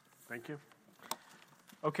Thank you.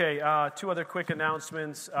 Okay, two other quick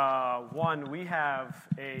announcements. One, we have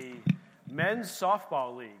a men's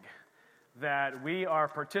softball league that we are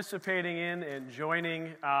participating in and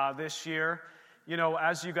joining this year. You know,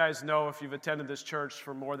 as you guys know, if you've attended this church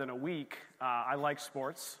for more than a week, I like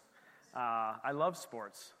sports. I love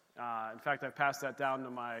sports. In fact, I've passed that down to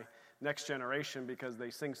my next generation because they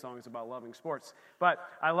sing songs about loving sports. But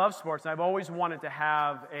I love sports, and I've always wanted to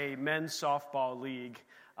have a men's softball league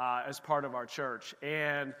as part of our church.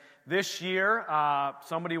 And this year,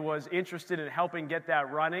 somebody was interested in helping get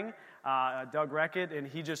that running, Doug Reckett, and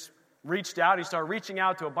he just reached out. He started reaching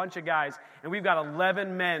out to a bunch of guys, and we've got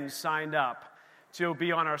 11 men signed up to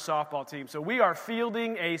be on our softball team. So we are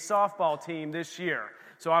fielding a softball team this year.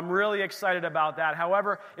 So I'm really excited about that.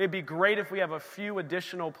 However, it'd be great if we have a few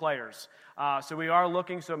additional players. So we are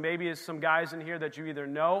looking, so maybe it's some guys in here that you either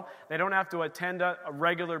know. They don't have to attend a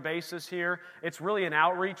regular basis here. It's really an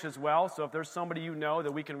outreach as well. So if there's somebody you know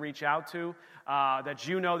that we can reach out to, that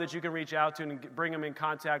you know that you can reach out to and bring them in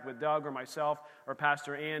contact with Doug or myself or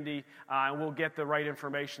Pastor Andy, and we'll get the right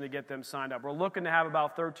information to get them signed up. We're looking to have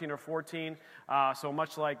about 13 or 14, so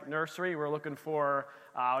much like nursery, we're looking for,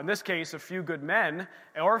 in this case, a few good men,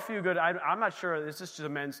 or a few good, I'm not sure, it's just a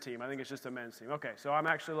men's team. I think it's just a men's team. Okay, so I'm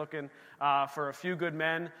actually looking for a few good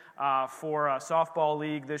men for a softball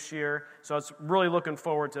league this year, so it's really looking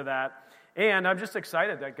forward to that. And I'm just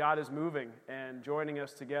excited that God is moving and joining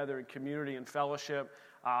us together in community and fellowship.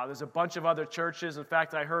 There's a bunch of other churches. In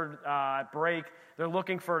fact, I heard at break, they're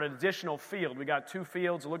looking for an additional field. We got 2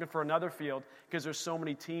 fields. They're looking for another field because there's so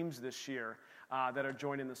many teams this year that are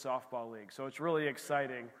joining the softball league. So it's really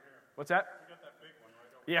exciting. What's that?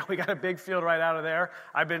 Yeah, we got a big field right out of there.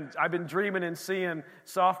 I've been dreaming and seeing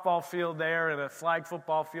softball field there and a flag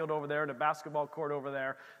football field over there and a basketball court over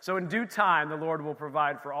there. So in due time, the Lord will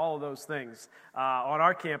provide for all of those things on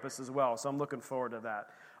our campus as well. So I'm looking forward to that.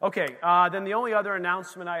 Okay, then the only other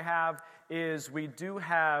announcement I have is we do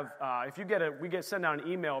have, we send out an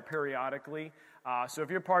email periodically. So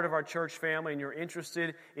if you're part of our church family and you're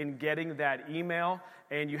interested in getting that email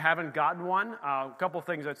and you haven't gotten one, a couple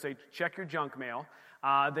things I'd say, check your junk mail.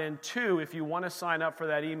 Then 2, if you want to sign up for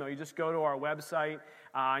that email, you just go to our website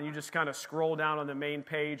and you just kind of scroll down on the main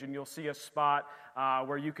page and you'll see a spot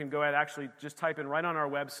where you can go ahead, actually just type in right on our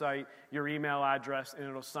website your email address and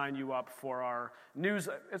it'll sign you up for our news.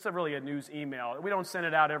 It's really a news email. We don't send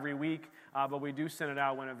it out every week, but we do send it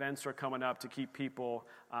out when events are coming up to keep people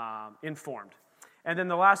informed. And then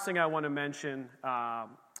the last thing I want to mention, a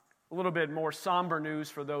little bit more somber news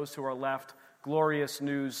for those who are left. Glorious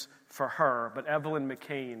news for her, but Evelyn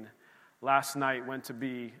McCain last night went to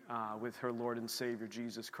be with her Lord and Savior,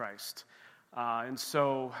 Jesus Christ. And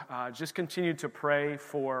so just continue to pray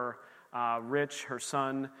for Rich, her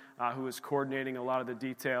son, who is coordinating a lot of the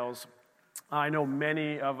details. I know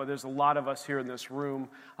there's a lot of us here in this room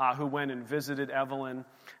who went and visited Evelyn,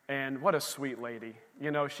 and what a sweet lady.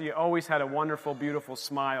 You know, she always had a wonderful, beautiful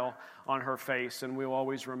smile on her face, and we'll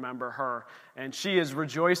always remember her. And she is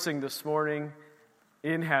rejoicing this morning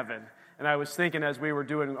in heaven. And I was thinking as we were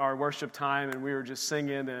doing our worship time and we were just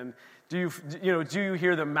singing, and do you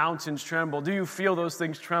hear the mountains tremble? Do you feel those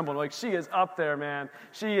things tremble? Like, she is up there, man.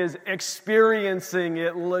 She is experiencing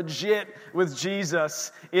it legit with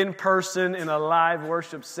Jesus in person in a live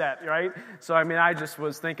worship set, right? So, I just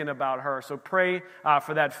was thinking about her. So pray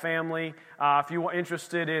for that family. If you're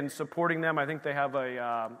interested in supporting them, I think they have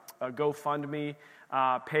a GoFundMe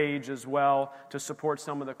page as well to support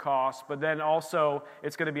some of the costs. But then also,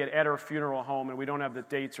 it's going to be at Eder Funeral Home, and we don't have the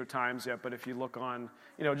dates or times yet, but if you look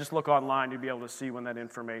just look online, you'll be able to see when that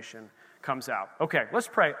information comes out. Okay, let's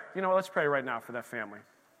pray. Let's pray right now for that family.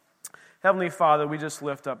 Heavenly Father, we just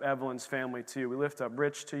lift up Evelyn's family to you. We lift up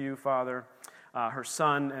Rich to you, Father, her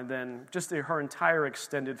son, and then just her entire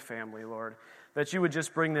extended family, Lord, that you would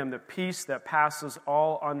just bring them the peace that passes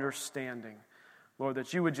all understanding. Lord,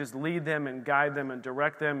 that you would just lead them and guide them and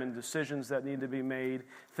direct them in decisions that need to be made,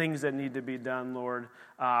 things that need to be done, Lord,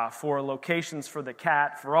 for locations for the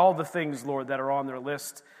cat, for all the things, Lord, that are on their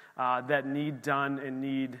list that need done and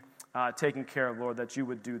need taken care of, Lord, that you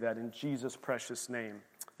would do that in Jesus' precious name.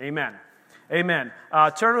 Amen. Amen.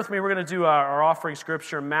 Turn with me. We're going to do our offering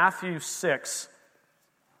scripture, Matthew 6,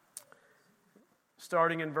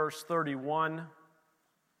 starting in verse 31.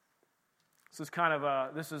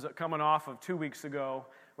 This is coming off of 2 weeks ago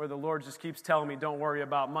where the Lord just keeps telling me, don't worry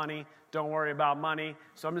about money, don't worry about money.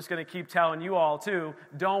 So I'm just going to keep telling you all too,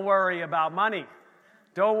 don't worry about money.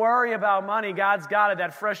 Don't worry about money. God's got it.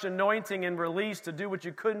 That fresh anointing and release to do what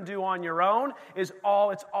you couldn't do on your own it's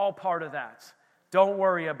all part of that. Don't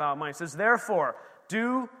worry about money. It says, therefore,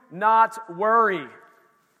 do not worry.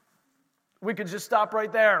 We could just stop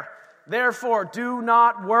right there. Therefore, do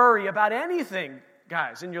not worry about anything,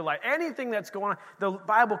 guys, in your life. Anything that's going on. The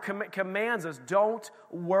Bible commands us, don't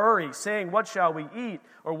worry, saying, what shall we eat?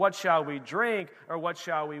 Or what shall we drink? Or what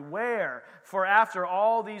shall we wear? For after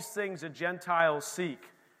all these things the Gentiles seek.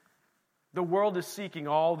 The world is seeking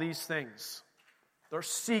all these things. They're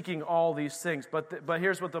seeking all these things. But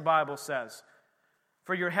here's what the Bible says.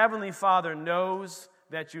 For your heavenly Father knows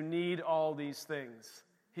that you need all these things.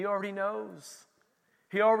 He already knows.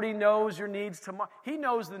 He already knows your needs tomorrow. He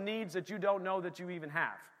knows the needs that you don't know that you even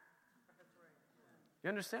have. You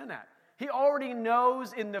understand that? He already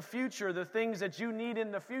knows in the future the things that you need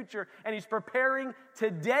in the future, and He's preparing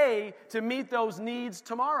today to meet those needs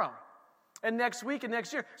tomorrow and next week and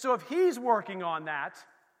next year. So if He's working on that,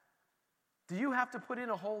 do you have to put in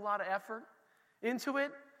a whole lot of effort into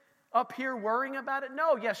it? Up here worrying about it?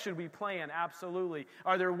 No. Yes, should we plan? Absolutely.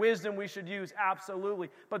 Are there wisdom we should use? Absolutely.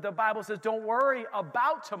 But the Bible says don't worry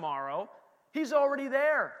about tomorrow. He's already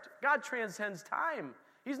there. God transcends time.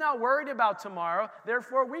 He's not worried about tomorrow.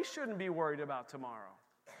 Therefore, we shouldn't be worried about tomorrow.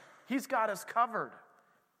 He's got us covered.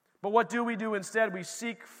 But what do we do instead? We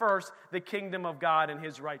seek first the kingdom of God and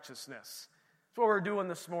His righteousness. That's what we're doing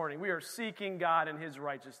this morning. We are seeking God and His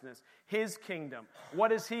righteousness, His kingdom. What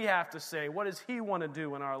does He have to say? What does He want to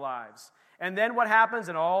do in our lives? And then what happens?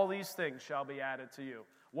 And all these things shall be added to you.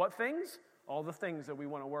 What things? All the things that we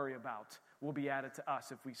want to worry about will be added to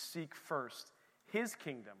us if we seek first His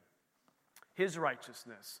kingdom, His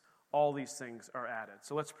righteousness. All these things are added.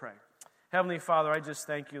 So let's pray. Heavenly Father, I just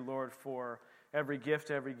thank you, Lord, for every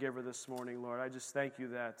gift, every giver this morning, Lord. I just thank you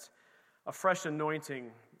that a fresh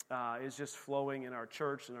anointing is just flowing in our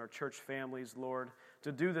church and our church families, Lord,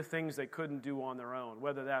 to do the things they couldn't do on their own,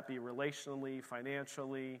 whether that be relationally,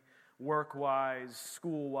 financially, work-wise,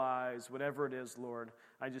 school-wise, whatever it is, Lord.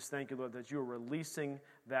 I just thank you, Lord, that you are releasing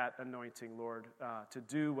that anointing, Lord, to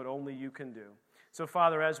do what only you can do. So,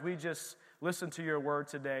 Father, as we just listen to your word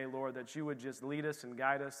today, Lord, that you would just lead us and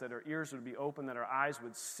guide us, that our ears would be open, that our eyes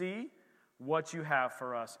would see what you have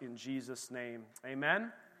for us in Jesus' name.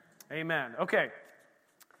 Amen? Amen. Okay.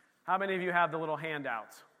 How many of you have the little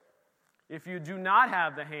handout? If you do not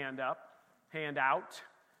have the handout,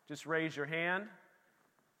 just raise your hand.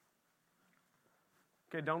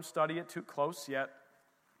 Okay, don't study it too close yet.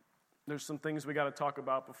 There's some things we got to talk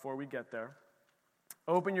about before we get there.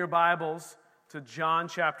 Open your Bibles to John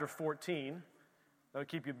chapter 14. That'll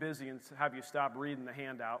keep you busy and have you stop reading the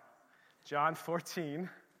handout. John 14.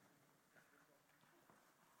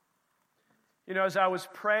 You know, as I was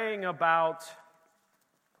praying about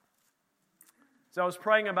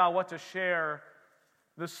what to share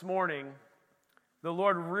this morning, the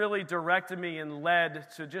Lord really directed me and led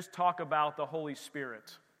to just talk about the Holy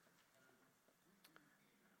Spirit.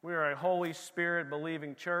 We are a Holy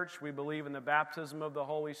Spirit-believing church. We believe in the baptism of the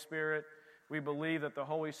Holy Spirit. We believe that the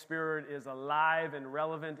Holy Spirit is alive and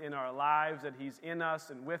relevant in our lives, that He's in us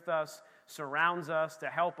and with us, surrounds us to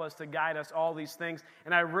help us, to guide us, all these things.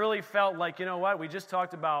 And I really felt like, you know what, we just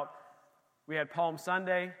talked about, we had Palm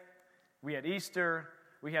Sunday, we had Easter,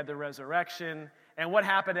 we had the resurrection, and what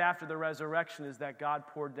happened after the resurrection is that God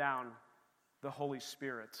poured down the Holy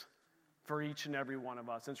Spirit for each and every one of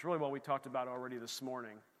us. And it's really what we talked about already this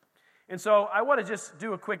morning. And so I want to just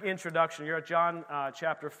do a quick introduction. You're at John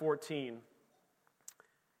chapter 14.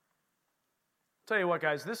 Tell you what,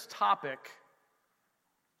 guys, this topic,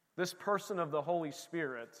 this person of the Holy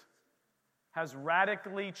Spirit, has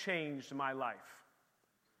radically changed my life.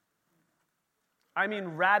 I mean,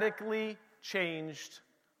 radically changed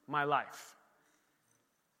my life.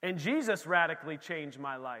 And Jesus radically changed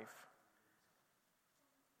my life.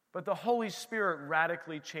 But the Holy Spirit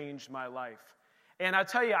radically changed my life. And I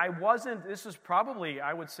tell you, this is probably,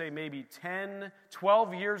 I would say maybe 10,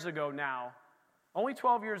 12 years ago now. Only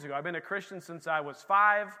 12 years ago. I've been a Christian since I was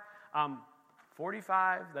 5. I'm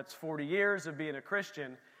 45. That's 40 years of being a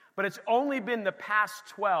Christian. But it's only been the past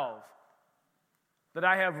 12 that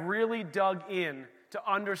I have really dug in to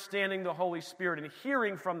understanding the Holy Spirit and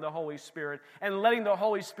hearing from the Holy Spirit and letting the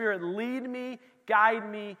Holy Spirit lead me, guide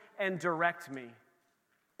me, and direct me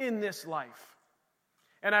in this life.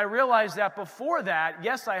 And I realized that before that,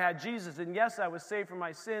 yes, I had Jesus, and yes, I was saved from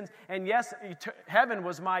my sins, and yes, heaven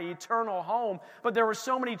was my eternal home, but there were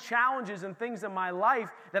so many challenges and things in my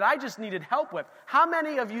life that I just needed help with. How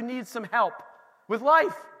many of you need some help with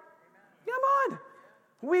life? Come on.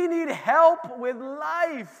 We need help with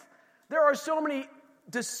life. There are so many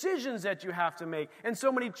decisions that you have to make, and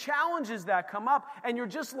so many challenges that come up, and you're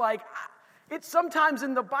just like, it's sometimes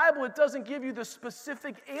in the Bible, it doesn't give you the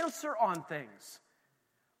specific answer on things.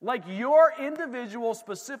 Like your individual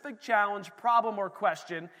specific challenge, problem, or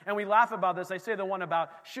question, and we laugh about this. I say the one about,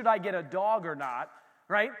 should I get a dog or not,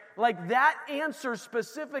 right? Like that answer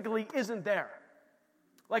specifically isn't there.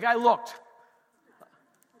 Like I looked.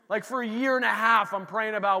 Like for a year and a half, I'm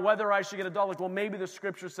praying about whether I should get a dog. Like, well, maybe the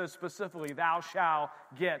scripture says specifically, thou shalt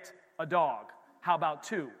get a dog. How about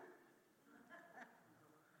 2?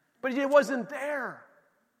 But it wasn't there.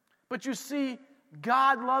 But you see,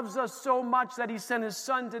 God loves us so much that he sent his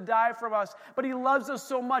son to die for us. But he loves us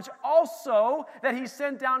so much also that he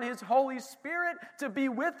sent down his Holy Spirit to be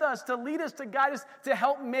with us, to lead us, to guide us, to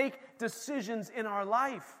help make decisions in our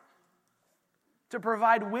life, to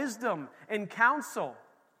provide wisdom and counsel.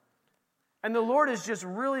 And the Lord has just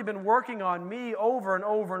really been working on me over and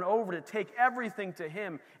over and over to take everything to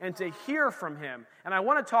him and to hear from him. And I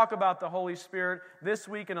want to talk about the Holy Spirit this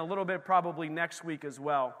week and a little bit probably next week as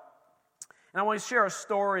well. And I want to share a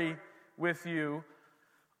story with you,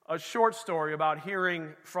 a short story about hearing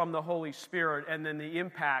from the Holy Spirit and then the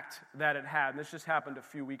impact that it had. And this just happened a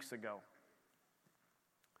few weeks ago.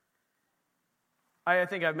 I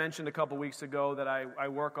think I mentioned a couple weeks ago that I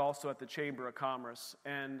work also at the Chamber of Commerce.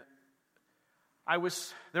 And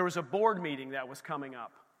there was a board meeting that was coming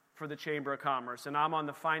up for the Chamber of Commerce. And I'm on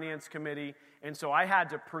the finance committee. And so I had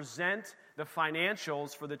to present the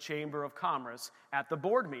financials for the Chamber of Commerce at the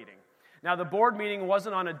board meeting. Now, the board meeting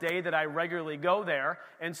wasn't on a day that I regularly go there,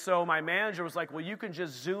 and so my manager was like, well, you can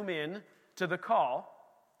just zoom in to the call,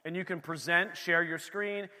 and you can share your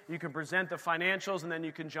screen, you can present the financials, and then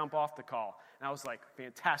you can jump off the call. And I was like,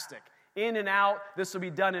 fantastic. In and out, this will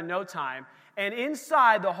be done in no time. And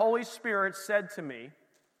inside, the Holy Spirit said to me,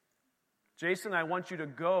 Jason, I want you to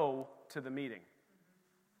go to the meeting.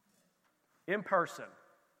 In person.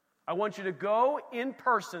 I want you to go in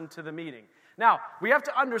person to the meeting. Now, we have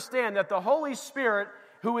to understand that the Holy Spirit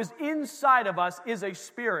who is inside of us is a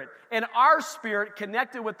spirit. And our spirit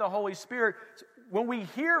connected with the Holy Spirit, when we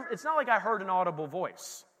hear, it's not like I heard an audible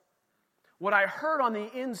voice. What I heard on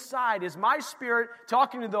the inside is my spirit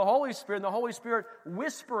talking to the Holy Spirit, and the Holy Spirit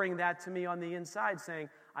whispering that to me on the inside, saying,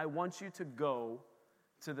 I want you to go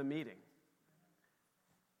to the meeting.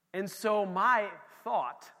 And so my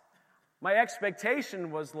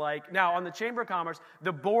expectation was like, now on the Chamber of Commerce,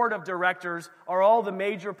 the board of directors are all the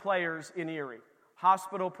major players in Erie.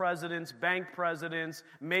 Hospital presidents, bank presidents,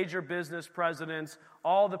 major business presidents,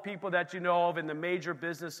 all the people that you know of in the major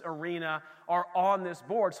business arena are on this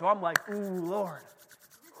board. So I'm like, ooh, Lord,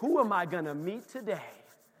 who am I going to meet today?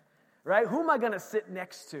 Right? Who am I going to sit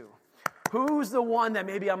next to? Who's the one that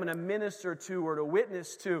maybe I'm going to minister to or to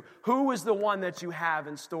witness to? Who is the one that you have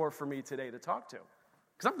in store for me today to talk to?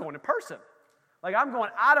 Because I'm going in person. Like I'm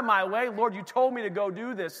going out of my way. Lord, you told me to go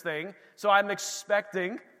do this thing, so I'm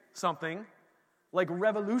expecting something like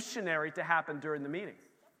revolutionary to happen during the meeting.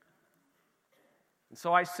 And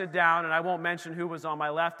so I sit down, and I won't mention who was on my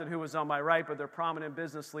left and who was on my right, but they're prominent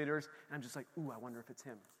business leaders, and I'm just like, ooh, I wonder if it's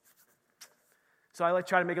him. So I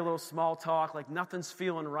try to make a little small talk, like nothing's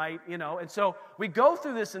feeling right, you know. And so we go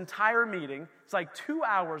through this entire meeting. It's like 2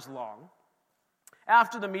 hours long.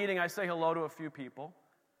 After the meeting, I say hello to a few people,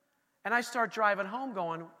 and I start driving home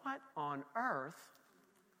going, what on earth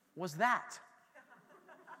was that?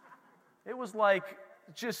 It was like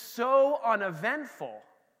just so uneventful.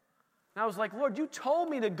 And I was like, Lord, you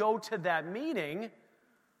told me to go to that meeting.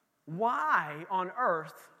 Why on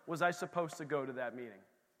earth was I supposed to go to that meeting?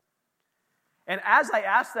 And as I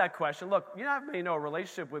asked that question, look, you know a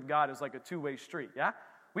relationship with God is like a two-way street, yeah?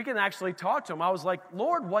 We can actually talk to him. I was like,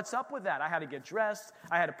 Lord, what's up with that? I had to get dressed.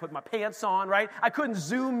 I had to put my pants on, right? I couldn't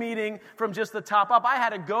Zoom meeting from just the top up. I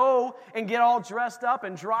had to go and get all dressed up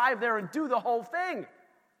and drive there and do the whole thing.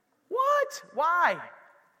 What? Why?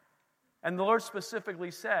 And the Lord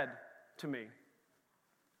specifically said to me,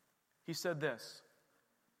 he said this.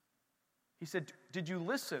 He said, did you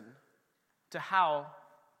listen to how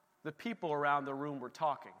the people around the room were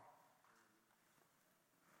talking? I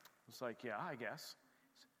was like, yeah, I guess.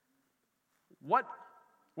 What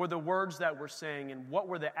were the words that we're saying, and what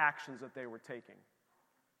were the actions that they were taking?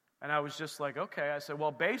 And I was just like, okay. I said,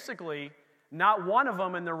 well, basically, not one of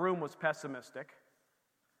them in the room was pessimistic.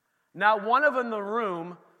 Not one of them in the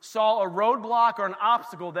room saw a roadblock or an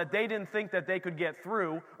obstacle that they didn't think that they could get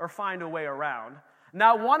through or find a way around.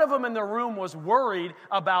 Not one of them in the room was worried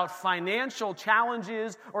about financial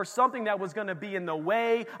challenges or something that was going to be in the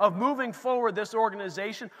way of moving forward this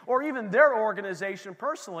organization or even their organization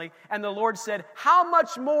personally. And the Lord said, how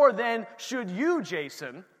much more then should you,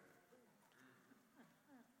 Jason,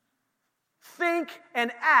 think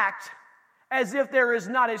and act as if there is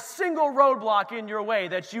not a single roadblock in your way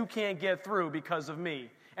that you can't get through because of me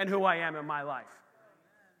and who I am in my life?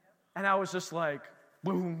 And I was just like,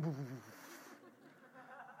 boom, boom.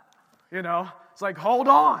 It's like, hold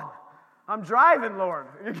on. I'm driving, Lord.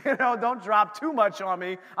 Don't drop too much on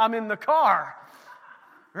me. I'm in the car,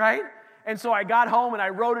 right? And so I got home and I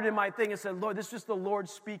wrote it in my thing and said, Lord, this is just the Lord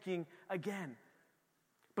speaking again.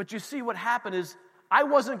 But you see, what happened is I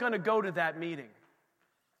wasn't going to go to that meeting.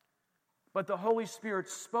 But the Holy Spirit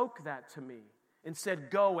spoke that to me and said,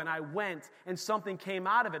 go, and I went, and something came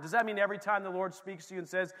out of it. Does that mean every time the Lord speaks to you and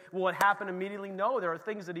says, will it happen immediately? No, there are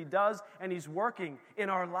things that He does, and He's working in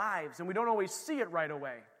our lives, and we don't always see it right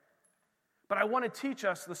away. But I want to teach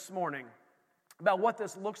us this morning about what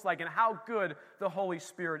this looks like and how good the Holy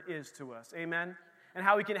Spirit is to us. Amen? And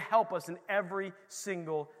how He can help us in every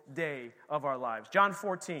single day of our lives. John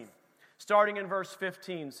 14, starting in verse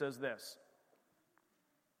 15, says this.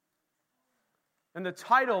 And the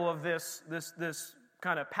title of this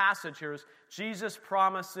kind of passage here is Jesus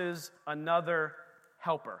promises another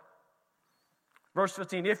helper. Verse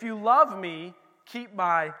 15, if you love me, keep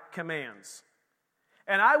my commands.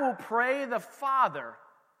 And I will pray the Father,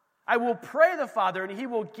 and He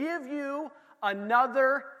will give you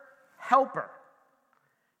another helper,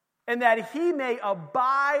 and that He may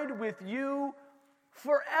abide with you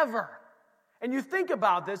forever. And you think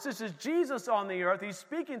about this is Jesus on the earth. He's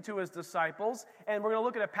speaking to His disciples, and we're going to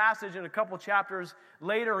look at a passage in a couple chapters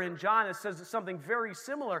later in John that says something very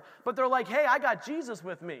similar. But they're like, hey, I got Jesus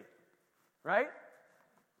with me, right?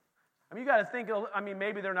 I mean, you got to think,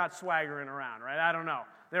 maybe they're not swaggering around, right? I don't know.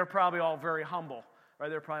 They're probably all very humble, right?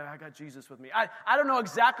 They're probably, I got Jesus with me. I don't know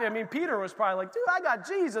exactly. Peter was probably like, dude, I got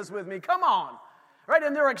Jesus with me. Come on, right?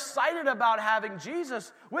 And they're excited about having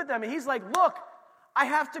Jesus with them. And He's like, look, I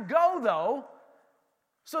have to go, though,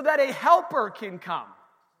 so that a helper can come.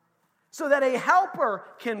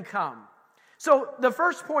 So the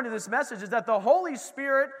first point of this message is that the Holy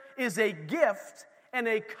Spirit is a gift and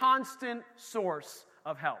a constant source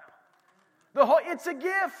of help. It's a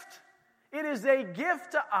gift. It is a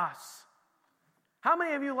gift to us. How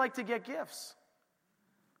many of you like to get gifts?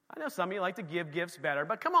 I know some of you like to give gifts better,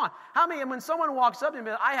 but come on. How many, when someone walks up to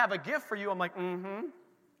me, I have a gift for you, I'm like, mm-hmm.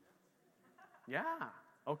 Yeah,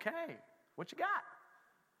 okay. What you got?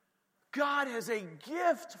 God has a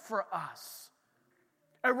gift for us.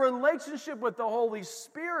 A relationship with the Holy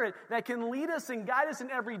Spirit that can lead us and guide us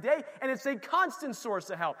in every day, and it's a constant source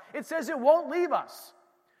of help. It says it won't leave us.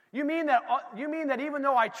 You mean that even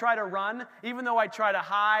though I try to run, even though I try to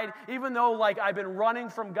hide, even though I've been running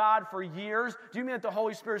from God for years, do you mean that the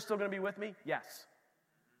Holy Spirit is still going to be with me? Yes.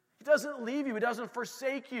 He doesn't leave you. He doesn't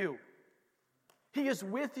forsake you. He is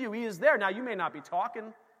with you. He is there. Now, you may not be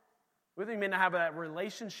talking with Him. You may not have that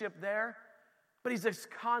relationship there, but He's a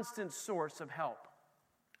constant source of help.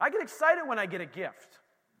 I get excited when I get a gift.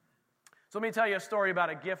 So let me tell you a story about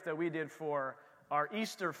a gift that we did for our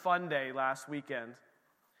Easter Fun Day last weekend.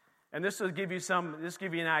 And this will give you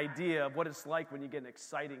an idea of what it's like when you get an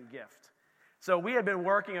exciting gift. So we had been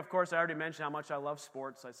working, of course, I already mentioned how much I love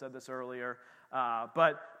sports. I said this earlier.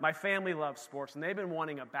 But my family loves sports, and they've been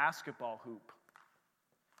wanting a basketball hoop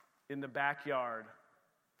in the backyard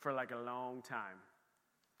for a long time.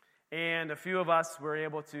 And a few of us were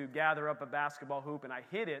able to gather up a basketball hoop, and I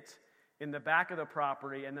hid it in the back of the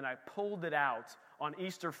property, and then I pulled it out on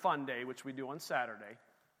Easter Fun Day, which we do on Saturday.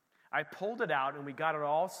 I pulled it out, and we got it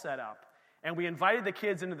all set up. And we invited the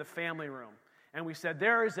kids into the family room. And we said,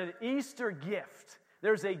 there is an Easter gift.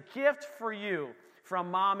 There's a gift for you from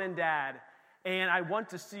Mom and Dad, and I want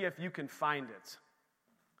to see if you can find it.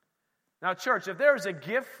 Now, church, if there's a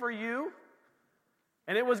gift for you,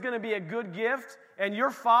 and it was going to be a good gift, and your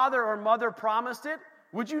father or mother promised it,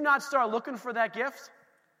 would you not start looking for that gift?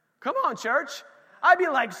 Come on, church. I'd be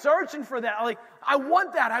searching for that. I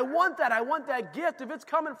want that gift. If it's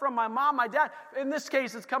coming from my mom, my dad, in this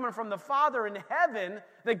case, it's coming from the Father in heaven,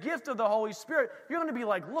 the gift of the Holy Spirit, you're going to be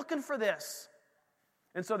looking for this.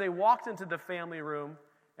 And so they walked into the family room,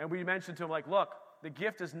 and we mentioned to them, look, the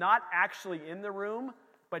gift is not actually in the room,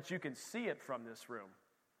 but you can see it from this room.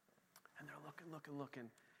 And they're looking.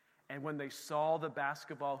 And when they saw the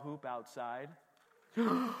basketball hoop outside,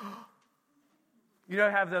 you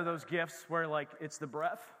don't have those gifts where it's the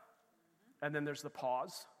breath, and then there's the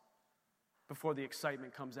pause before the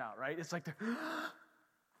excitement comes out, right? It's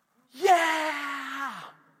yeah!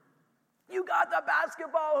 You got the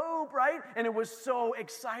basketball hoop, right? And it was so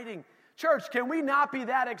exciting. Church, can we not be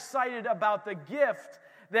that excited about the gift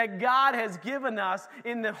that God has given us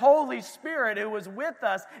in the Holy Spirit who is with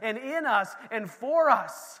us and in us and for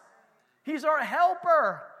us? He's our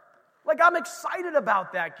helper. I'm excited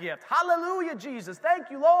about that gift. Hallelujah, Jesus.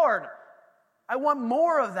 Thank you, Lord. I want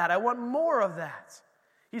more of that.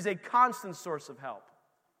 He's a constant source of help.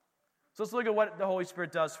 So let's look at what the Holy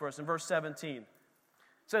Spirit does for us in verse 17. It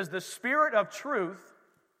says, the Spirit of truth,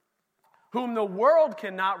 whom the world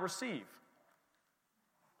cannot receive.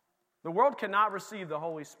 The world cannot receive the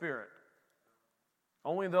Holy Spirit.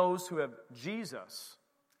 Only those who have Jesus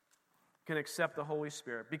can accept the Holy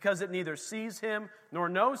Spirit, because it neither sees him nor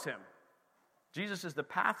knows him. Jesus is the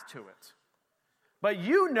path to it. But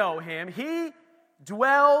you know him. He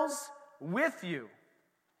dwells with you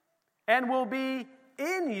and will be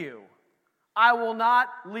in you. I will not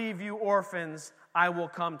leave you orphans. I will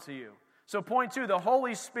come to you. So point 2, the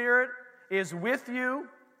Holy Spirit is with you.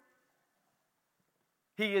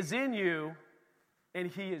 He is in you, and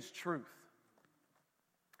he is truth.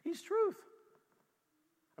 He's truth.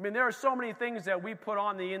 I mean, there are so many things that we put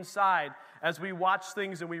on the inside as we watch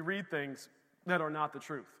things and we read things that are not the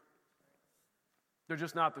truth. They're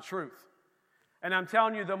just not the truth. And I'm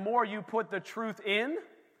telling you, the more you put the truth in,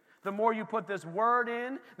 the more you put this word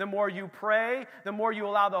in, the more you pray, the more you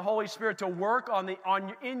allow the Holy Spirit to work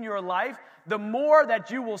in your life, the more that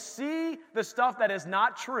you will see the stuff that is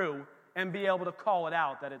not true and be able to call it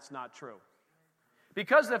out that it's not true.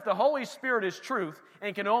 Because if the Holy Spirit is truth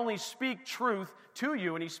and can only speak truth to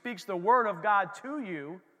you, and he speaks the word of God to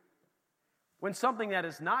you, when something that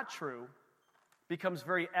is not true becomes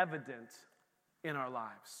very evident in our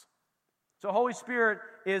lives. So Holy Spirit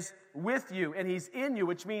is with you and he's in you,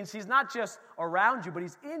 which means he's not just around you, but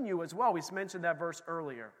he's in you as well. We mentioned that verse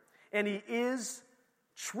earlier. And he is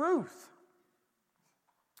truth.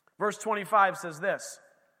 Verse 25 says this.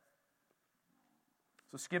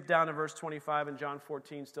 So skip down to verse 25 in John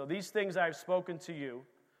 14 still. These things I have spoken to you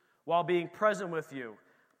while being present with you.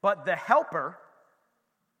 But the Helper,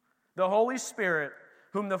 the Holy Spirit,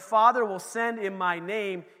 whom the Father will send in my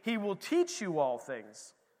name, he will teach you all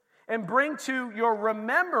things and bring to your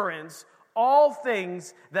remembrance all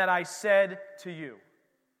things that I said to you.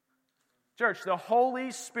 Church, the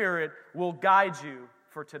Holy Spirit will guide you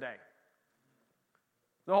for today.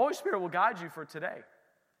 The Holy Spirit will guide you for today.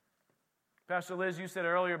 Pastor Liz, you said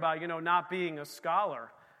earlier about, not being a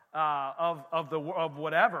scholar of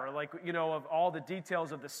whatever, of all the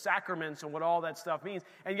details of the sacraments and what all that stuff means.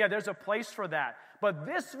 And yeah, there's a place for that. But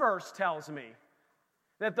this verse tells me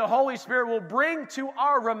that the Holy Spirit will bring to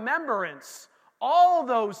our remembrance all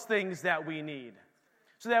those things that we need.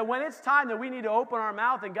 So that when it's time that we need to open our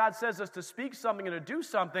mouth and God says us to speak something and to do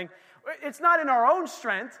something, it's not in our own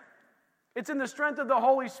strength. It's in the strength of the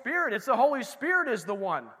Holy Spirit. It's the Holy Spirit is the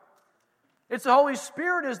one. It's the Holy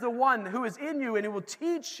Spirit is the one who is in you and who will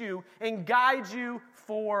teach you and guide you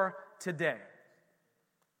for today.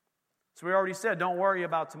 So we already said, don't worry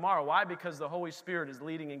about tomorrow. Why? Because the Holy Spirit is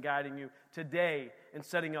leading and guiding you today and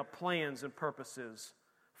setting up plans and purposes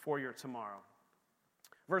for your tomorrow.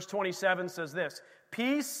 Verse 27 says this,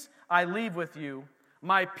 peace I leave with you,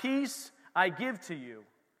 my peace I give to you.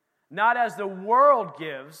 Not as the world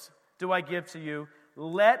gives do I give to you.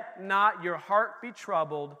 Let not your heart be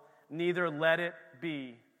troubled, neither let it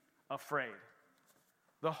be afraid.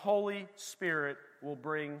 The Holy Spirit will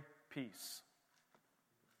bring peace.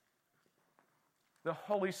 The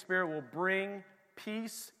Holy Spirit will bring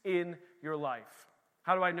peace in your life.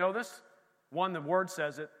 How do I know this? 1, the Word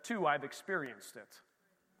says it. 2, I've experienced it.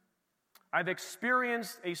 I've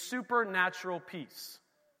experienced a supernatural peace.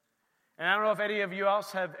 And I don't know if any of you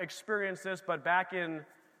else have experienced this, but back in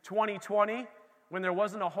 2020, when there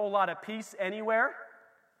wasn't a whole lot of peace anywhere,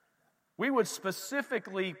 we would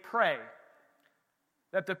specifically pray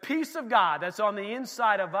that the peace of God that's on the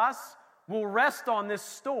inside of us will rest on this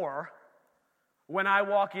store when I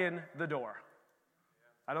walk in the door.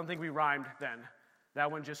 I don't think we rhymed then.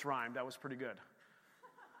 That one just rhymed. That was pretty good.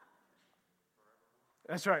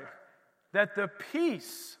 That's right. That the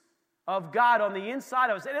peace of God on the inside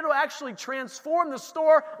of us, and it'll actually transform the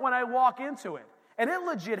store when I walk into it. And it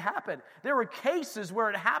legit happened. There were cases where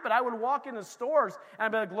it happened. I would walk into stores and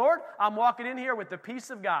I'd be like, Lord, I'm walking in here with the peace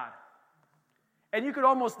of God. And you could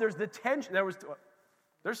almost, there's the tension.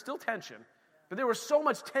 There's still tension. But there was so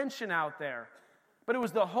much tension out there. But it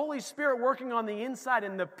was the Holy Spirit working on the inside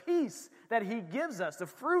and the peace that he gives us, the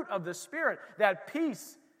fruit of the Spirit, that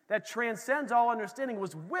peace that transcends all understanding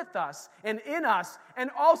was with us and in us,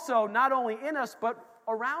 and also not only in us, but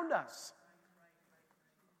around us.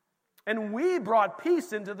 And we brought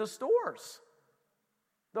peace into the stores.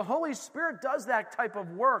 The Holy Spirit does that type of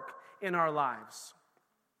work in our lives.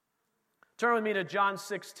 Turn with me to John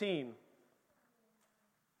 16.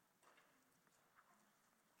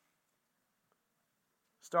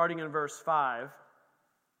 Starting in verse 5.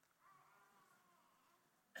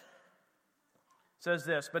 It says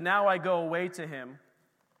this, but now I go away to him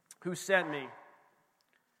who sent me.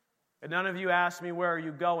 And none of you ask me, where are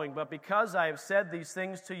you going? But because I have said these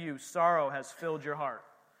things to you, sorrow has filled your heart.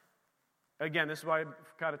 Again, this is what I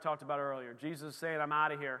kind of talked about earlier. Jesus is saying, I'm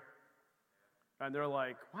out of here. And they're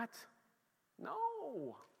like, what?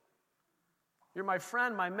 No. You're my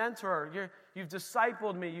friend, my mentor. You've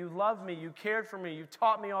discipled me. You love me. You cared for me. You've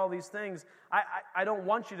taught me all these things. I don't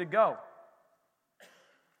want you to go.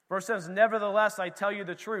 Verse says, nevertheless, I tell you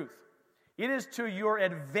the truth. It is to your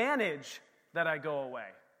advantage that I go away.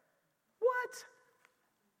 What?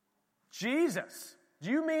 Jesus, do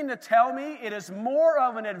you mean to tell me it is more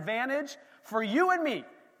of an advantage for you and me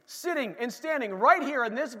sitting and standing right here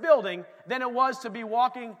in this building than it was to be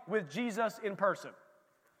walking with Jesus in person?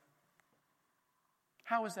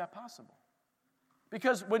 How is that possible?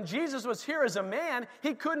 Because when Jesus was here as a man,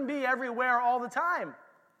 he couldn't be everywhere all the time.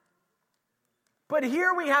 But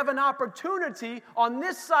here we have an opportunity on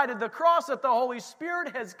this side of the cross that the Holy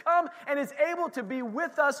Spirit has come and is able to be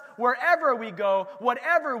with us wherever we go,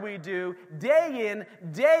 whatever we do, day in,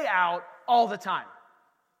 day out, all the time.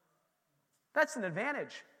 That's an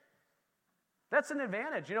advantage. That's an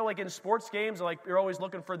advantage. You know, like in sports games, like you're always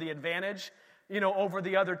looking for the advantage, over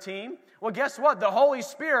the other team. Well, guess what? The Holy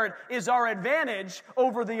Spirit is our advantage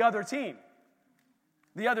over the other team.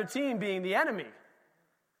 The other team being the enemy.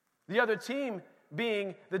 The other team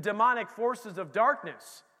being the demonic forces of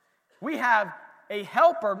darkness. We have a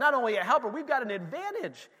helper, not only a helper, we've got an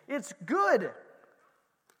advantage. It's good.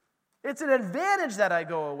 It's an advantage that I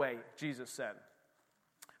go away, Jesus said.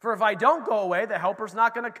 For if I don't go away, the helper's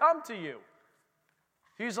not going to come to you.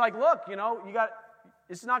 He's like, look,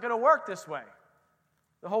 it's not going to work this way.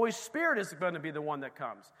 The Holy Spirit is going to be the one that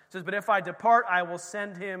comes. It says, but if I depart, I will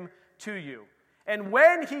send him to you. And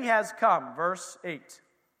when he has come, verse 8,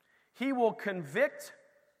 he will convict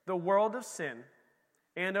the world of sin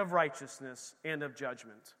and of righteousness and of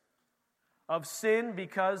judgment. Of sin,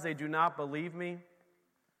 because they do not believe me.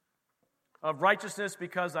 Of righteousness,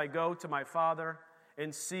 because I go to my Father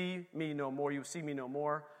and see me no more. You see me no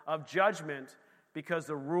more. Of judgment, because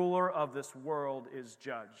the ruler of this world is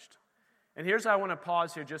judged. And here's how I want to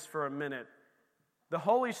pause here just for a minute. The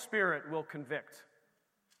Holy Spirit will convict.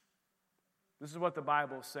 This is what the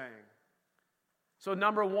Bible is saying. So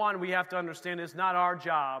number one, we have to understand it's not our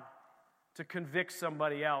job to convict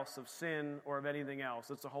somebody else of sin or of anything else.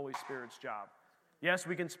 It's the Holy Spirit's job. Yes,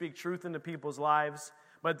 we can speak truth into people's lives,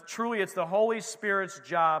 but truly it's the Holy Spirit's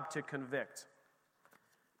job to convict.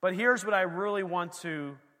 But here's what I really want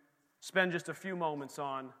to spend just a few moments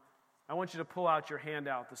on. I want you to pull out your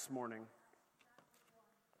handout this morning.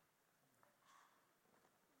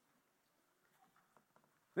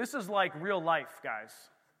 This is like real life, guys.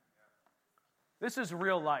 This is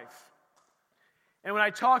real life. And when I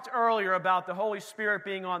talked earlier about the Holy Spirit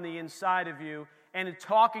being on the inside of you and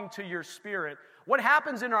talking to your spirit, what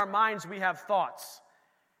happens in our minds, we have thoughts.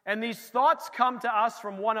 And these thoughts come to us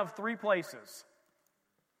from one of three places.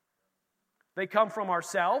 They come from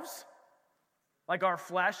ourselves, like our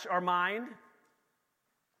flesh, our mind.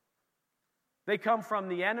 They come from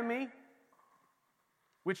the enemy,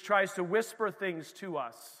 which tries to whisper things to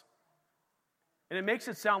us. And it makes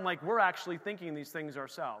it sound like we're actually thinking these things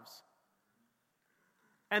ourselves.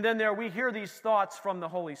 And then we hear these thoughts from the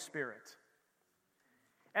Holy Spirit.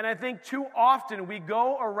 And I think too often we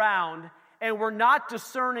go around and we're not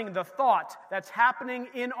discerning the thought that's happening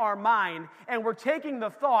in our mind, and we're taking the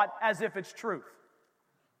thought as if it's truth.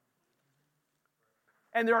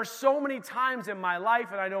 And there are so many times in my life,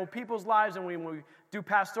 and I know people's lives, and when we do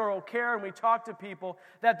pastoral care and we talk to people,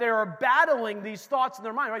 that they are battling these thoughts in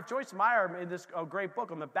their mind. Right? Joyce Meyer in this great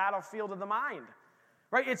book on the battlefield of the mind.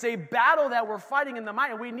 Right? It's a battle that we're fighting in the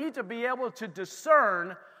mind, and we need to be able to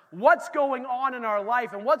discern what's going on in our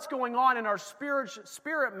life and what's going on in our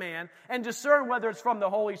spirit man, and discern whether it's from the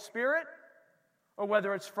Holy Spirit or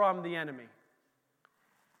whether it's from the enemy.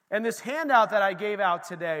 And this handout that I gave out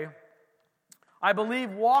today, I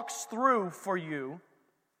believe, walks through for you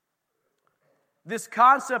this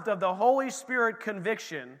concept of the Holy Spirit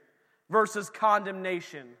conviction versus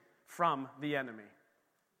condemnation from the enemy.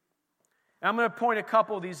 And I'm going to point a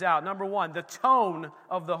couple of these out. Number one, the tone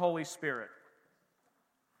of the Holy Spirit.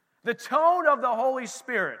 The tone of the Holy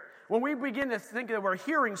Spirit. When we begin to think that we're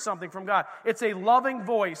hearing something from God, it's a loving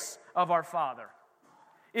voice of our Father,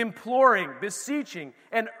 imploring, beseeching,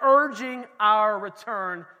 and urging our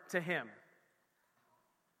return to Him.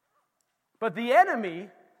 But the enemy,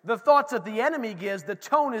 the thoughts that the enemy gives, the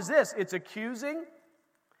tone is this. It's accusing,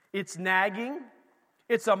 it's nagging,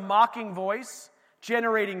 it's a mocking voice,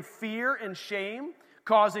 generating fear and shame,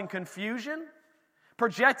 causing confusion,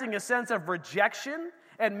 projecting a sense of rejection,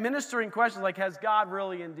 and ministering questions like, has God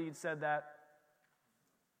really indeed said that?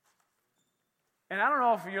 And I don't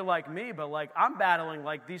know if you're like me, but like I'm battling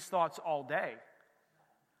like these thoughts all day.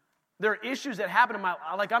 There are issues that happen in my life,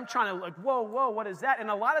 like I'm trying to like, whoa, what is that? And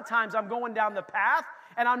a lot of times I'm going down the path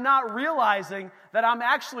and I'm not realizing that I'm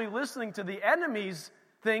actually listening to the enemy's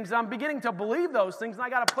things. I'm beginning to believe those things, and I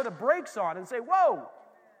got to put the brakes on and say, whoa,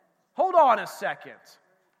 hold on a second.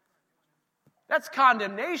 That's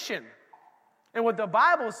condemnation. And what the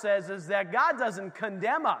Bible says is that God doesn't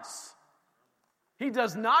condemn us. He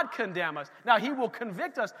does not condemn us. Now, He will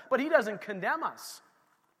convict us, but He doesn't condemn us.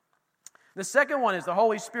 The second one is the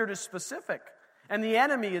Holy Spirit is specific, and the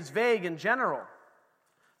enemy is vague and general.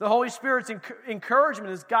 The Holy Spirit's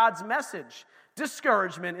encouragement is God's message.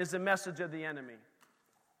 Discouragement is the message of the enemy.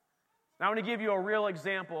 Now, I want to give you a real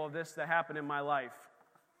example of this that happened in my life.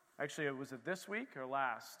 Actually, was it this week or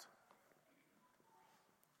last?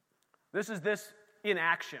 This is this in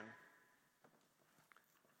action.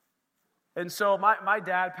 And so my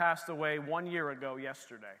dad passed away 1 year ago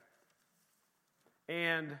yesterday.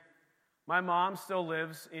 And my mom still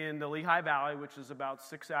lives in the Lehigh Valley, which is about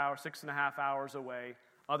 6.5 hours away,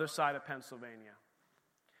 other side of Pennsylvania.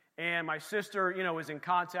 And my sister, is in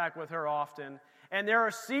contact with her often. And there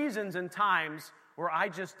are seasons and times where I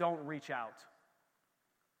just don't reach out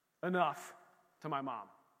enough to my mom.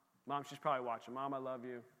 Mom, she's probably watching. Mom, I love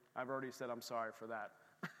you. I've already said I'm sorry for that.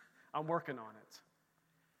 I'm working on it.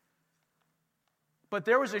 But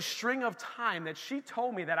there was a string of time that she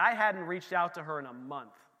told me that I hadn't reached out to her in a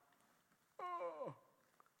month. Oh.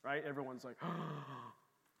 Right? Everyone's like, oh,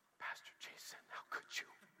 Pastor Jason, how could you?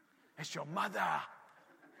 It's your mother.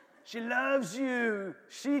 She loves you.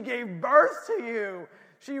 She gave birth to you.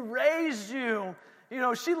 She raised you.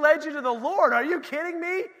 She led you to the Lord. Are you kidding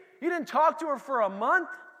me? You didn't talk to her for a month?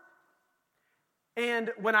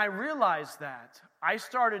 And when I realized that, I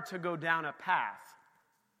started to go down a path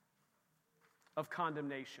of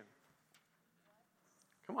condemnation.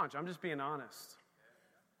 Come on, I'm just being honest.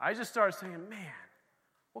 I just started saying, man,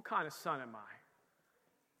 what kind of son am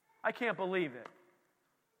I? I can't believe it.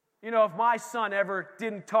 If my son ever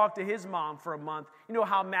didn't talk to his mom for a month, you know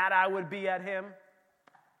how mad I would be at him?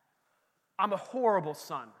 I'm a horrible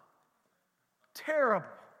son. Terrible.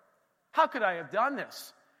 How could I have done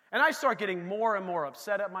this? And I start getting more and more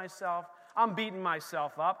upset at myself. I'm beating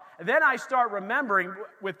myself up. And then I start remembering,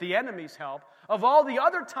 with the enemy's help, of all the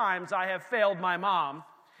other times I have failed my mom,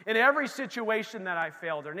 in every situation that I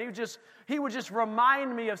failed her. And he would just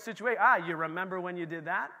remind me of situations. You remember when you did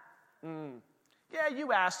that? Yeah,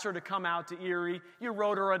 you asked her to come out to Erie. You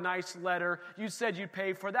wrote her a nice letter. You said you'd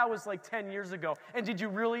pay for it. That was like 10 years ago. And did you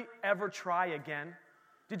really ever try again?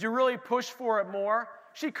 Did you really push for it more?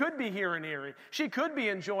 She could be here in Erie. She could be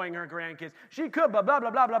enjoying her grandkids. She could blah, blah,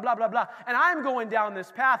 blah, blah, blah, blah, blah, blah. And I'm going down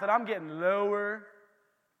this path, and I'm getting lower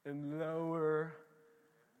and lower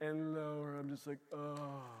and lower. I'm just like,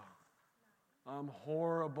 oh, I'm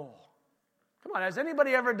horrible. Come on, has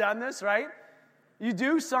anybody ever done this, right? You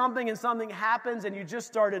do something and something happens and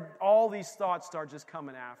all these thoughts start just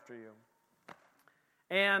coming after you.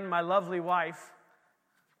 And my lovely wife,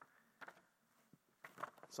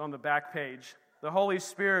 it's on the back page, the Holy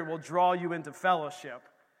Spirit will draw you into fellowship.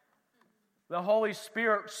 The Holy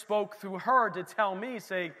Spirit spoke through her to tell me,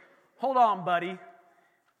 say, hold on, buddy,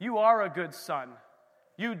 you are a good son.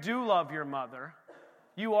 You do love your mother.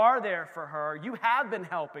 You are there for her. You have been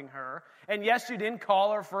helping her. And yes, you didn't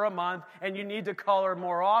call her for a month, and you need to call her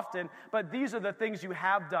more often, but these are the things you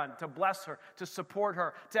have done to bless her, to support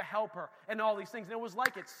her, to help her, and all these things. And it was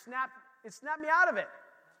like it snapped me out of it.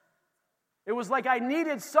 It was like I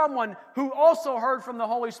needed someone who also heard from the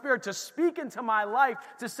Holy Spirit to speak into my life,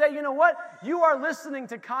 to say, you know what? You are listening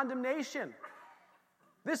to condemnation.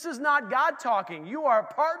 This is not God talking. You are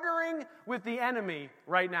partnering with the enemy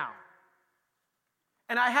right now.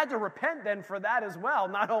 And I had to repent then for that as well,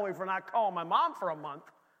 not only for not calling my mom for a month.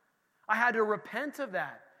 I had to repent of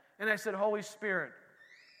that. And I said, Holy Spirit,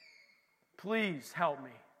 please help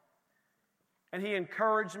me. And He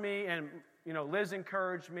encouraged me, and Liz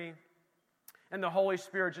encouraged me. And the Holy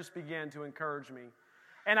Spirit just began to encourage me.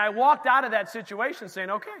 And I walked out of that situation saying,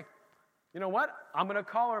 okay, you know what? I'm going to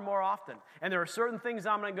call her more often. And there are certain things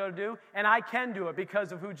I'm going to go do, and I can do it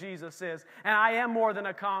because of who Jesus is. And I am more than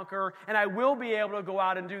a conqueror, and I will be able to go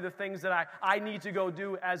out and do the things that I need to go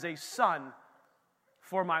do as a son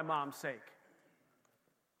for my mom's sake.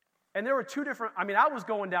 And there were I was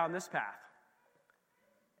going down this path.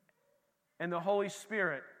 And the Holy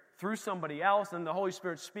Spirit, through somebody else, and the Holy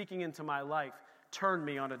Spirit speaking into my life, turned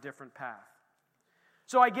me on a different path.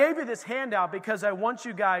 So I gave you this handout because I want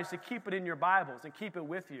you guys to keep it in your Bibles and keep it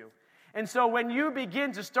with you. And so when you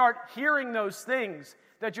begin to start hearing those things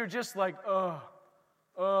that you're just like,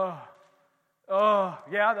 Oh,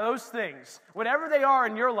 yeah, those things. Whatever they are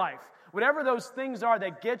in your life, whatever those things are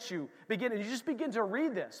that get you, you just begin to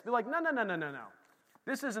read this. Be like, no.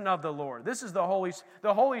 This isn't of the Lord. This is the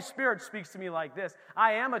Holy Spirit speaks to me like this.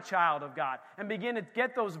 I am a child of God. And begin to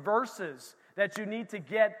get those verses that you need to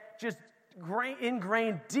get just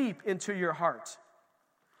ingrained deep into your heart.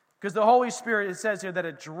 Because the Holy Spirit, it says here that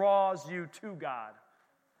it draws you to God,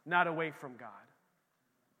 not away from God.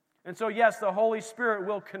 And so, yes, the Holy Spirit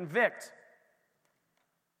will convict.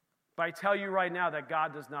 But I tell you right now that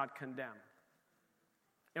God does not condemn.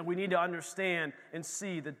 And we need to understand and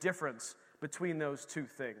see the difference between those two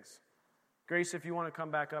things. Grace, if you want to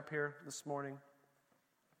come back up here this morning.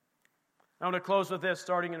 I want to close with this,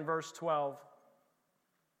 starting in verse 12.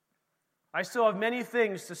 I still have many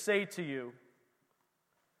things to say to you,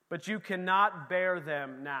 but you cannot bear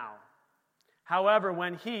them now. However,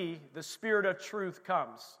 when He, the Spirit of truth,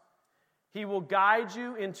 comes, He will guide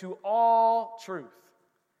you into all truth.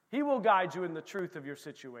 He will guide you in the truth of your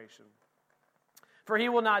situation. For He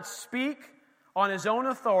will not speak on His own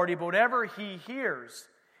authority, but whatever He hears,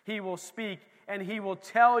 He will speak, and He will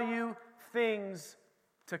tell you things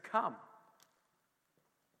to come.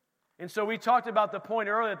 And so we talked about the point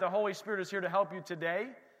earlier that the Holy Spirit is here to help you today.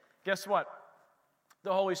 Guess what?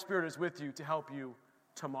 The Holy Spirit is with you to help you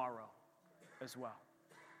tomorrow as well.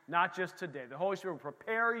 Not just today. The Holy Spirit will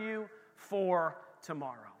prepare you for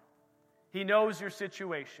tomorrow. He knows your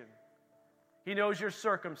situation. He knows your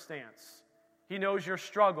circumstance. He knows your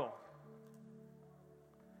struggle.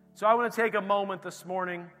 So I want to take a moment this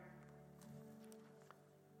morning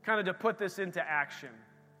kind of to put this into action.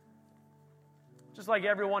 Just like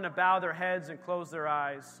everyone to bow their heads and close their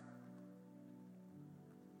eyes.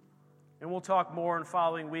 And we'll talk more in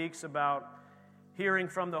following weeks about hearing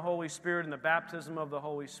from the Holy Spirit and the baptism of the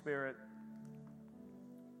Holy Spirit.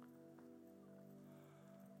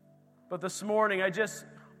 But this morning,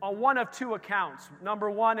 on one of two accounts.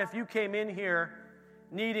 Number one, if you came in here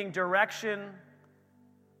needing direction,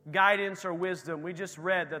 guidance, or wisdom, we just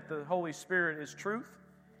read that the Holy Spirit is truth.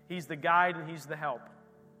 He's the guide and He's the help.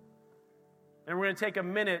 And we're going to take a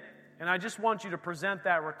minute, and I just want you to present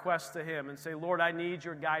that request to Him and say, Lord, I need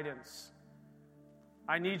your guidance.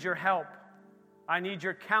 I need your help. I need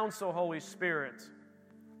your counsel, Holy Spirit.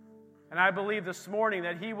 And I believe this morning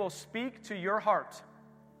that He will speak to your heart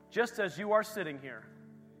just as you are sitting here.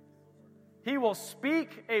 He will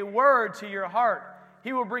speak a word to your heart.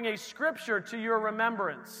 He will bring a scripture to your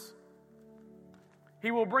remembrance.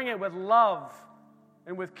 He will bring it with love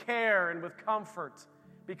and with care and with comfort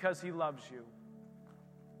because He loves you.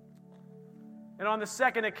 And on the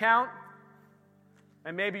second account,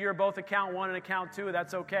 and maybe you're both account one and account two,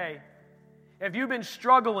 that's okay. If you've been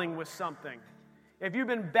struggling with something, if you've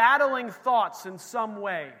been battling thoughts in some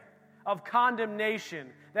way of condemnation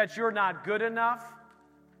that you're not good enough,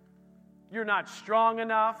 you're not strong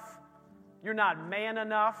enough, you're not man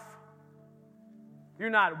enough, you're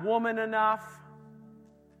not woman enough,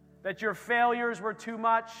 that your failures were too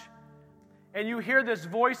much, and you hear this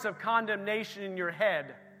voice of condemnation in your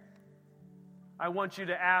head, I want you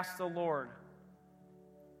to ask the Lord.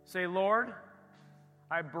 Say, Lord,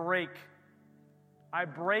 I break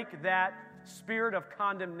that spirit of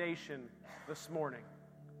condemnation this morning.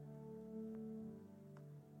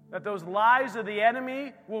 That those lies of the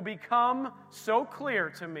enemy will become so clear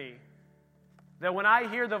to me that when I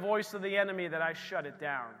hear the voice of the enemy, that I shut it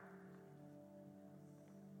down.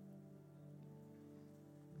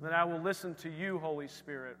 That I will listen to you, Holy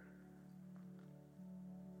Spirit.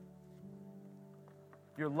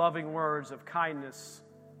 Your loving words of kindness,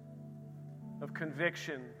 of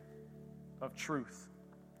conviction, of truth.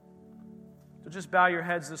 So just bow your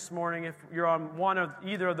heads this morning. If you're on one of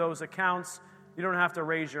either of those accounts, you don't have to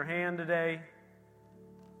raise your hand today.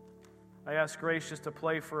 I ask Grace just to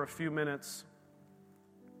play for a few minutes.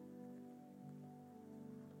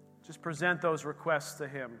 Just present those requests to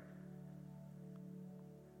Him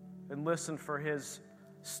and listen for His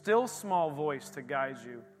still small voice to guide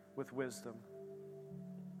you with wisdom.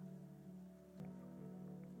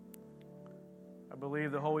 I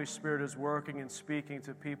believe the Holy Spirit is working and speaking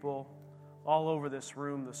to people all over this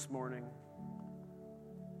room this morning.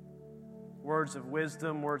 Words of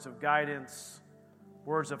wisdom, words of guidance,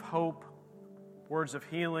 words of hope, words of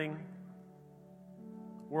healing,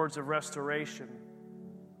 words of restoration.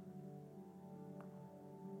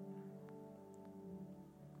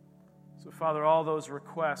 So, Father, all those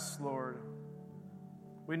requests, Lord,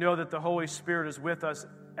 we know that the Holy Spirit is with us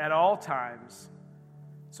at all times.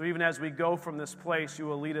 So even as we go from this place, you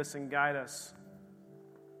will lead us and guide us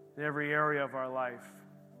in every area of our life.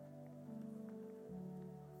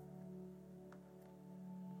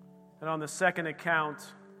 And on the second account,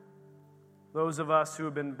 those of us who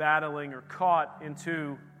have been battling or caught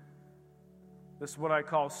into this, what I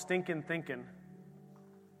call stinking thinking,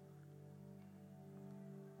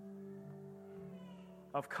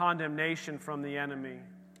 of condemnation from the enemy.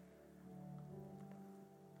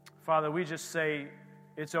 Father, we just say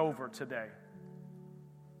it's over today.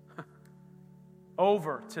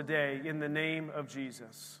 Over today in the name of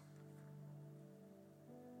Jesus.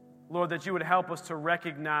 Lord, that you would help us to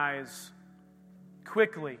recognize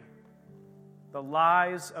quickly the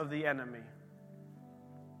lies of the enemy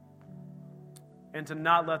and to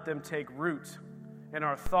not let them take root in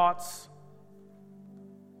our thoughts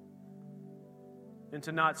and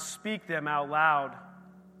to not speak them out loud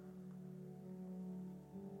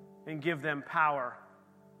and give them power,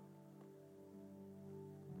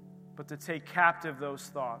 but to take captive those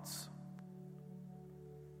thoughts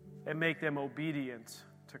and make them obedient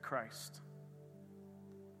to Christ.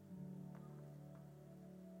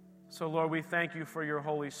 So, Lord, we thank you for your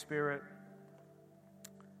Holy Spirit.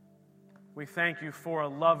 We thank you for a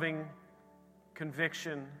loving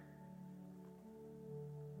conviction,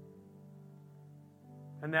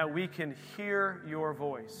 and that we can hear your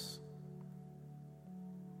voice,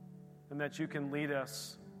 and that you can lead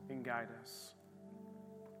us and guide us.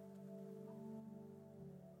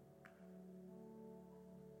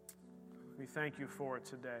 We thank you for it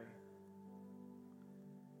today.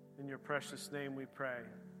 In your precious name we pray.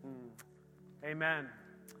 Amen.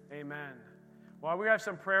 Amen. Well, we have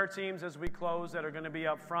some prayer teams as we close that are going to be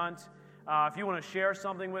up front. If you want to share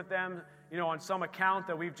something with them, on some account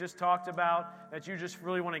that we've just talked about, that you just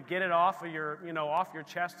really want to get it off of your, off your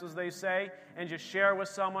chest, as they say, and just share with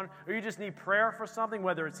someone, or you just need prayer for something,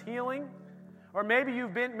 whether it's healing, or maybe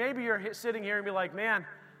you're sitting here and be like, man,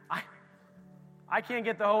 I can't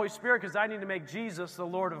get the Holy Spirit because I need to make Jesus the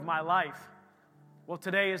Lord of my life. Well,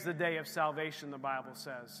 today is the day of salvation, the Bible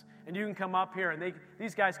says. And you can come up here, and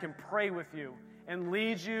these guys can pray with you and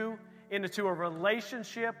lead you into a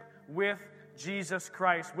relationship with Jesus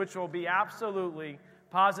Christ, which will be absolutely,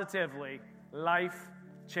 positively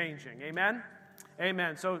life-changing. Amen?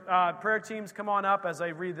 Amen. So prayer teams, come on up as I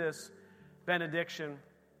read this benediction.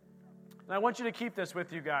 And I want you to keep this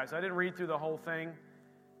with you guys. I didn't read through the whole thing.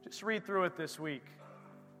 Just read through it this week.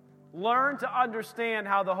 Learn to understand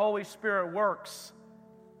how the Holy Spirit works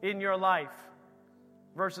in your life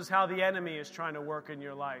versus how the enemy is trying to work in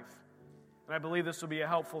your life. And I believe this will be a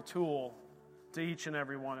helpful tool to each and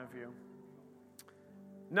every one of you.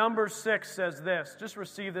 Numbers 6 says this. Just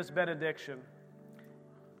receive this benediction.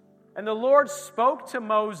 And the Lord spoke to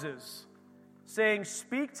Moses, saying,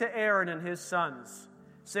 "Speak to Aaron and his sons,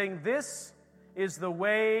 saying, this is the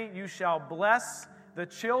way you shall bless the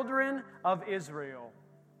children of Israel.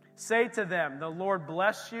 Say to them, the Lord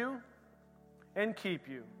bless you and keep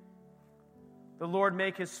you. The Lord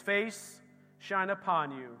make his face shine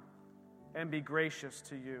upon you and be gracious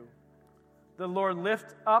to you. The Lord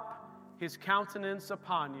lift up his countenance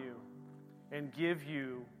upon you and give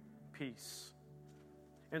you peace."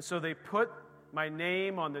 And so they put my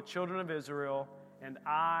name on the children of Israel, and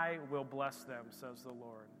I will bless them, says the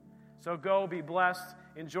Lord. So go, be blessed.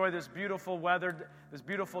 Enjoy this beautiful weather, this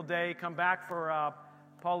beautiful day. Come back for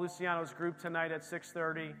Paul Luciano's group tonight at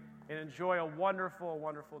 6:30, and enjoy a wonderful,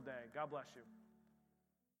 wonderful day. God bless you.